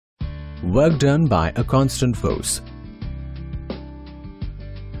Work done by a constant force.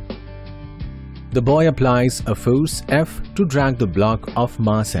 The boy applies a force F to drag the block of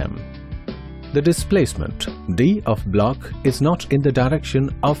mass m. The displacement d of block is not in the direction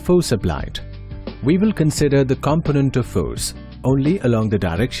of force applied. We will consider the component of force only along the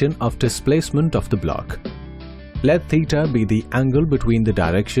direction of displacement of the block. Let theta be the angle between the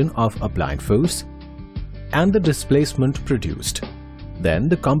direction of applied force and the displacement produced. Then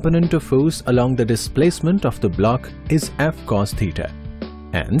the component of force along the displacement of the block is F cos theta.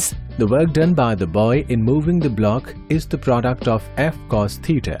 Hence, the work done by the boy in moving the block is the product of F cos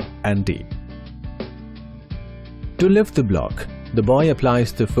theta and d. To lift the block, the boy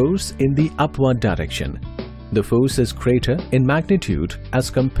applies the force in the upward direction. The force is greater in magnitude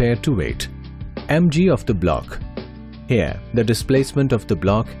as compared to weight, mg of the block. Here, the displacement of the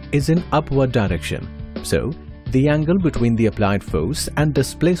block is in upward direction, so the angle between the applied force and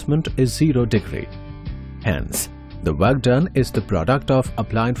displacement is 0 degree. Hence, the work done is the product of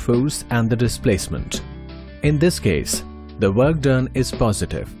applied force and the displacement. In this case, the work done is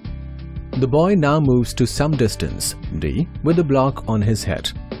positive. The boy now moves to some distance, d, with the block on his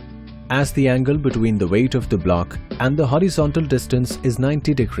head. As the angle between the weight of the block and the horizontal distance is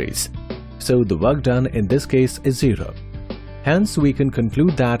 90 degrees, so the work done in this case is 0. Hence, we can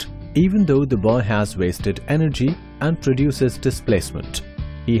conclude that even though the boy has wasted energy and produces displacement,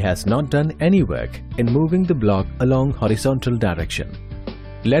 he has not done any work in moving the block along horizontal direction.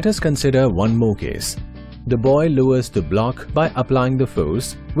 Let us consider one more case. The boy lowers the block by applying the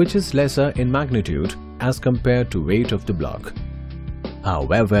force which is lesser in magnitude as compared to weight of the block.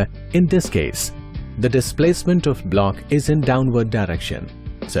 However, in this case, the displacement of block is in downward direction,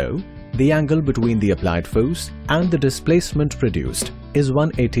 so the angle between the applied force and the displacement produced is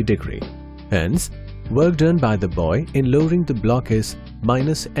 180 degree. Hence, work done by the boy in lowering the block is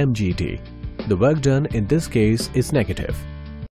minus mgd. The work done in this case is negative.